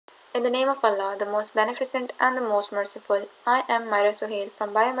In the name of Allah, the most beneficent and the most merciful, I am Myra Sohail from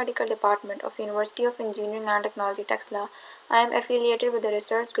Biomedical Department of University of Engineering and Technology, Texla. I am affiliated with the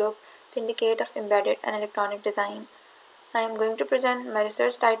research group Syndicate of Embedded and Electronic Design. I am going to present my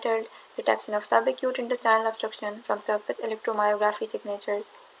research titled Detection of Subacute Intestinal Obstruction from Surface Electromyography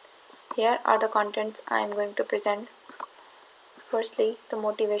Signatures. Here are the contents I am going to present. Firstly, the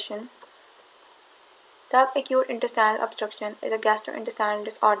motivation. Subacute intestinal obstruction is a gastrointestinal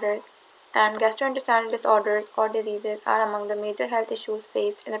disorder, and gastrointestinal disorders or diseases are among the major health issues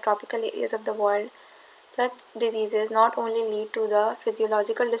faced in the tropical areas of the world. Such diseases not only lead to the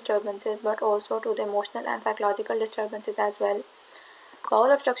physiological disturbances but also to the emotional and psychological disturbances as well.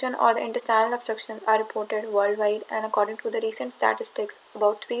 Bowel obstruction or the intestinal obstructions are reported worldwide, and according to the recent statistics,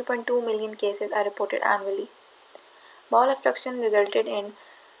 about 3.2 million cases are reported annually. Bowel obstruction resulted in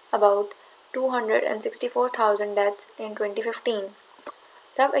about 264,000 deaths in 2015.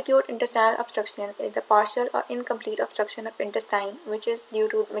 Subacute intestinal obstruction is the partial or incomplete obstruction of intestine, which is due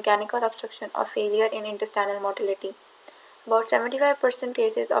to mechanical obstruction or failure in intestinal motility. About 75%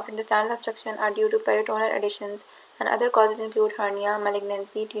 cases of intestinal obstruction are due to peritoneal adhesions, and other causes include hernia,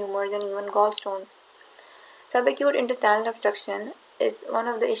 malignancy, tumors, and even gallstones. Subacute intestinal obstruction is one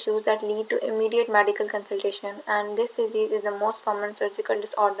of the issues that lead to immediate medical consultation, and this disease is the most common surgical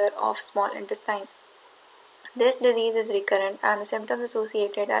disorder of small intestine. This disease is recurrent, and the symptoms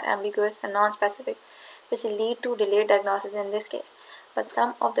associated are ambiguous and non-specific, which lead to delayed diagnosis in this case. But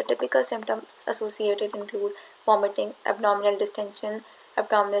some of the typical symptoms associated include vomiting, abdominal distension,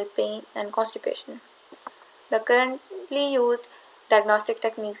 abdominal pain, and constipation. The currently used diagnostic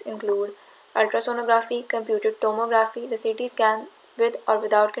techniques include ultrasonography, computed tomography, the CT scan with or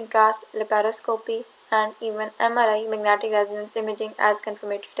without contrast, laparoscopy, and even MRI, magnetic resonance imaging as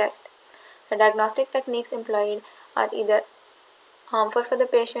confirmatory test. The diagnostic techniques employed are either harmful for the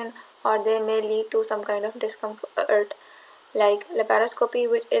patient or they may lead to some kind of discomfort, like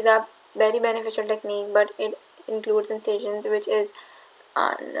laparoscopy, which is a very beneficial technique, but it includes incisions which is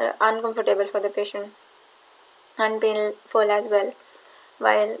uncomfortable for the patient and painful as well.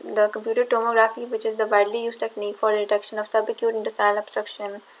 While the computed tomography, which is the widely used technique for the detection of subacute intestinal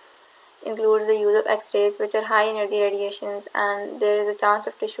obstruction, includes the use of X-rays, which are high energy radiations, and there is a chance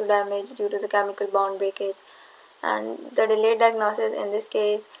of tissue damage due to the chemical bond breakage. And the delayed diagnosis in this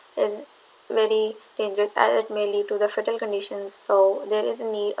case is very dangerous as it may lead to the fatal conditions. So there is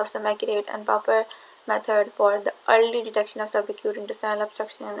a need of some accurate and proper method for the early detection of subacute intestinal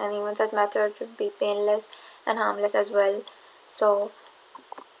obstruction, and even such method should be painless and harmless as well. So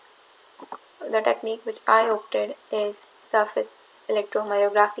the technique which I opted is surface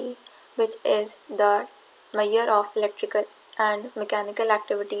electromyography, which is the measure of electrical and mechanical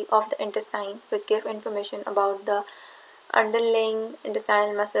activity of the intestine, which give information about the underlying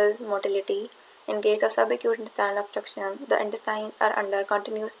intestinal muscles motility. In case of subacute intestinal obstruction, the intestines are under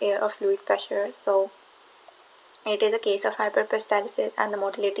continuous air or fluid pressure, so it is a case of hyperperistalsis and the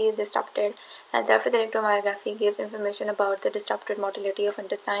motility is disrupted, and surface electromyography gives information about the disrupted motility of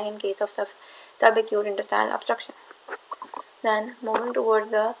intestine in case of subacute intestinal obstruction. Then moving towards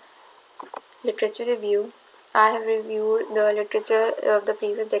the literature review, I have reviewed the literature of the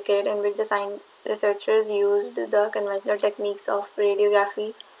previous decade in which the researchers used the conventional techniques of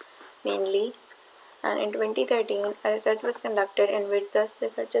radiography mainly, and in 2013 a research was conducted in which the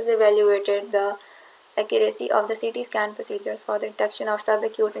researchers evaluated the accuracy of the CT scan procedures for the detection of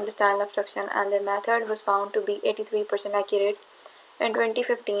subacute intestinal obstruction, and their method was found to be 83% accurate. In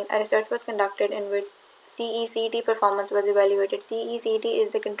 2015, a research was conducted in which CECT performance was evaluated. CECT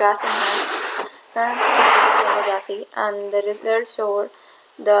is the contrast enhanced tomography, and the results showed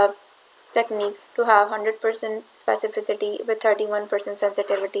the technique to have 100% specificity with 31%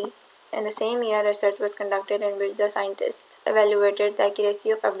 sensitivity. In the same year, research was conducted in which the scientists evaluated the accuracy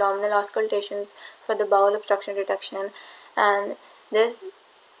of abdominal auscultations for the bowel obstruction detection, and this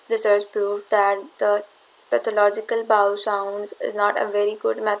research proved that the pathological bowel sounds is not a very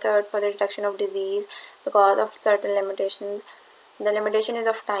good method for the detection of disease because of certain limitations. The limitation is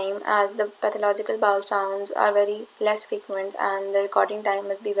of time, as the pathological bowel sounds are very less frequent and the recording time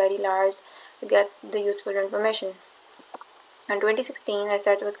must be very large to get the useful information. In 2016,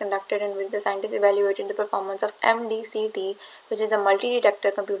 research was conducted in which the scientists evaluated the performance of MDCT, which is the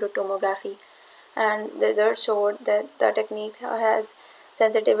multi-detector computed tomography, and the results showed that the technique has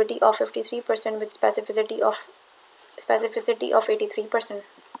sensitivity of 53% with specificity of 83%.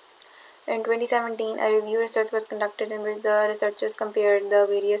 In 2017, a review research was conducted in which the researchers compared the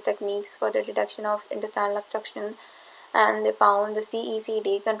various techniques for the detection of intestinal obstruction, and they found the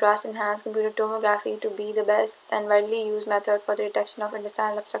CECD, contrast enhanced computed tomography, to be the best and widely used method for the detection of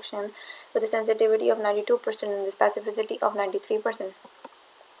intestinal obstruction, with a sensitivity of 92% and the specificity of 93%.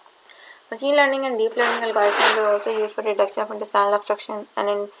 Machine learning and deep learning algorithms were also used for detection of intestinal obstruction, and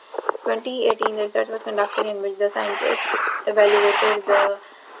in 2018 the research was conducted in which the scientists evaluated the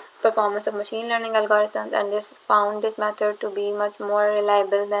performance of machine learning algorithms, and this found this method to be much more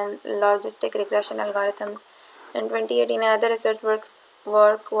reliable than logistic regression algorithms. In 2018, another research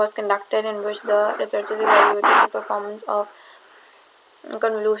work was conducted in which the researchers evaluated the performance of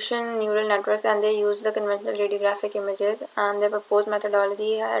convolution neural networks, and they used the conventional radiographic images, and their proposed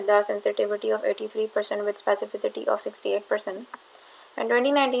methodology had a sensitivity of 83% with specificity of 68%. In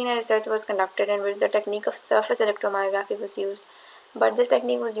 2019, a research was conducted in which the technique of surface electromyography was used, but this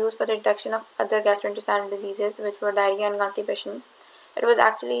technique was used for the detection of other gastrointestinal diseases, which were diarrhea and constipation. It was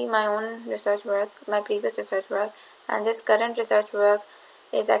actually my own research work, my previous research work, and this current research work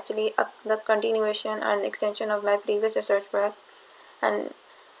is actually the continuation and extension of my previous research work. And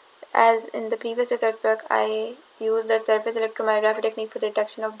as in the previous research work, I used the surface electromyography technique for the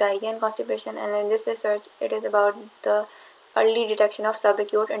detection of diarrhea and constipation, and in this research, it is about the early detection of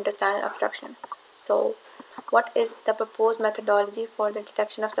subacute intestinal obstruction. So, what is the proposed methodology for the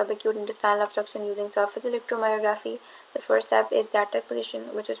detection of subacute intestinal obstruction using surface electromyography? The first step is data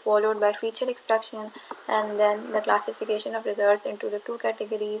acquisition, which is followed by feature extraction, and then the classification of results into the two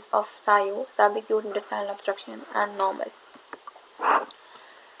categories of SAIO, subacute intestinal obstruction, and normal.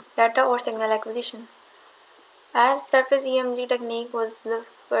 Data or signal acquisition. As surface EMG technique was the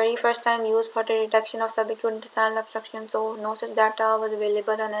very first time used for the detection of subacute intestinal obstruction, so no such data was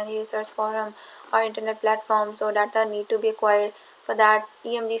available on any research forum or internet platform, so data need to be acquired. For that,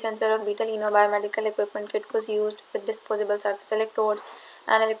 EMG sensor of beta-lino biomedical equipment kit was used with disposable surface electrodes,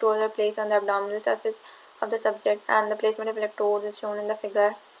 and electrodes were placed on the abdominal surface of the subject, and the placement of electrodes is shown in the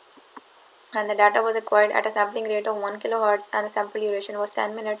figure. And the data was acquired at a sampling rate of 1 kHz, and the sample duration was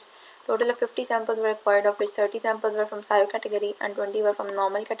 10 minutes. Total of 50 samples were acquired, of which 30 samples were from SAIO category and 20 were from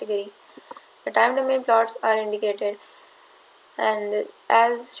normal category. The time domain plots are indicated, and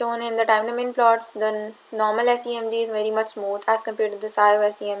as shown in the time domain plots, the normal sEMG is very much smooth as compared to the SAIO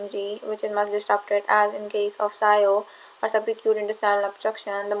sEMG, which is much disrupted, as in case of SAIO or subacute intestinal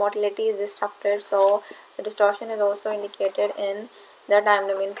obstruction, the motility is disrupted, so the distortion is also indicated in the time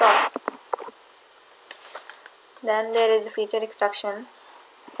domain plot. Then there is the feature extraction.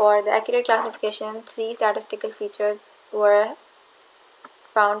 For the accurate classification, 3 statistical features were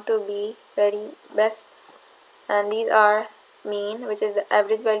found to be very best, and these are mean, which is the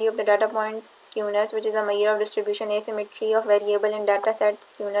average value of the data points; skewness, which is a measure of distribution asymmetry of variable in data set;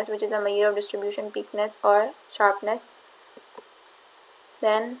 skewness, which is a measure of distribution peakness or sharpness.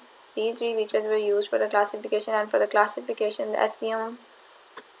 Then these 3 features were used for the classification, and for the classification, the SPM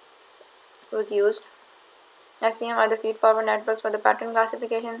was used. SPM are the feed-forward networks for the pattern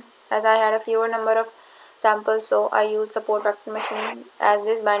classification. As I had a fewer number of samples, so I used support vector machine, as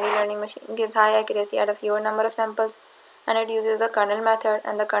this binary learning machine gives high accuracy at a fewer number of samples, and it uses the kernel method,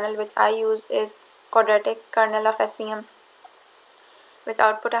 and the kernel which I used is quadratic kernel of SPM, which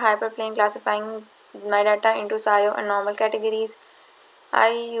output a hyperplane classifying my data into SAIO and normal categories.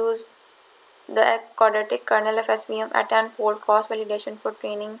 I used the quadratic kernel of SPM at 10-fold cross-validation for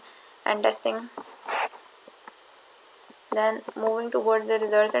training and testing. Then moving towards the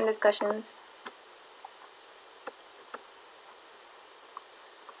results and discussions.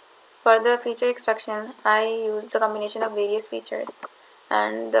 For the feature extraction, I used the combination of various features,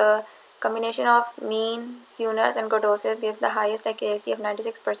 and the combination of mean, skewness, and kurtosis gives the highest accuracy of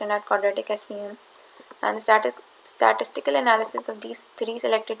 96% at quadratic SPM, and the statistical analysis of these 3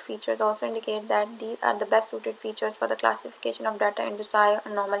 selected features also indicate that these are the best suited features for the classification of data into SAIO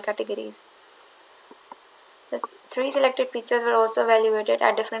and normal categories. The 3 selected features were also evaluated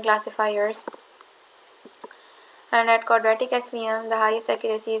at different classifiers, and at quadratic SPM the highest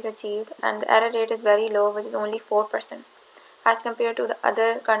accuracy is achieved, and the error rate is very low, which is only 4%, as compared to the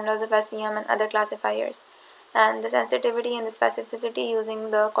other kernels of SPM and other classifiers. And the sensitivity and the specificity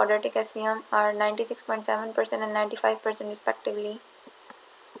using the quadratic SPM are 96.7% and 95% respectively.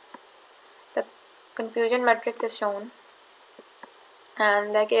 The confusion matrix is shown,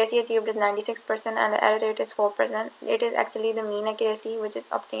 and the accuracy achieved is 96% and the error rate is 4%. It is actually the mean accuracy, which is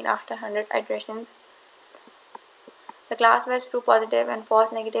obtained after 100 iterations. The class-wise true positive and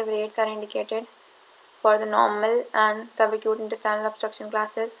false negative rates are indicated for the normal and subacute intestinal obstruction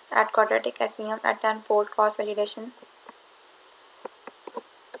classes at quadratic SPM at 10-fold cross-validation.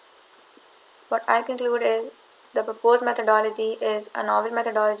 What I conclude is the proposed methodology is a novel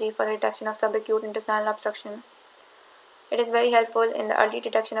methodology for the detection of subacute intestinal obstruction. It is very helpful in the early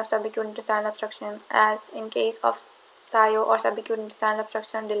detection of subacute intestinal obstruction, as in case of SAIO or subacute intestinal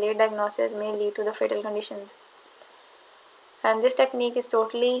obstruction, delayed diagnosis may lead to the fatal conditions. And this technique is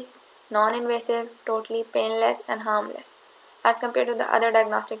totally non-invasive, totally painless and harmless, as compared to the other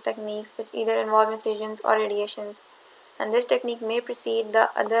diagnostic techniques which either involve incisions or radiations. And this technique may precede the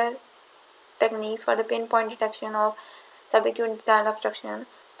other techniques for the pinpoint detection of subacute intestinal obstruction.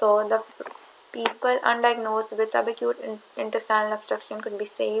 So the people undiagnosed with subacute intestinal obstruction could be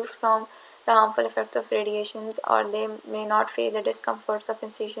saved from the harmful effects of radiations, or they may not face the discomforts of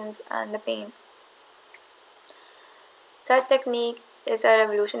incisions and the pain. Such technique is a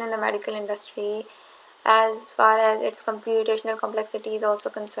revolution in the medical industry as far as its computational complexity is also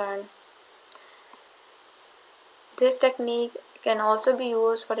concerned. This technique can also be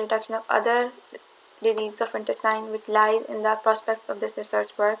used for detection of other diseases of intestine, which lies in the prospects of this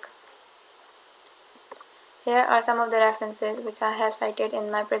research work. Here are some of the references which I have cited in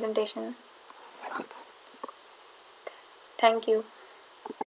my presentation. Thank you.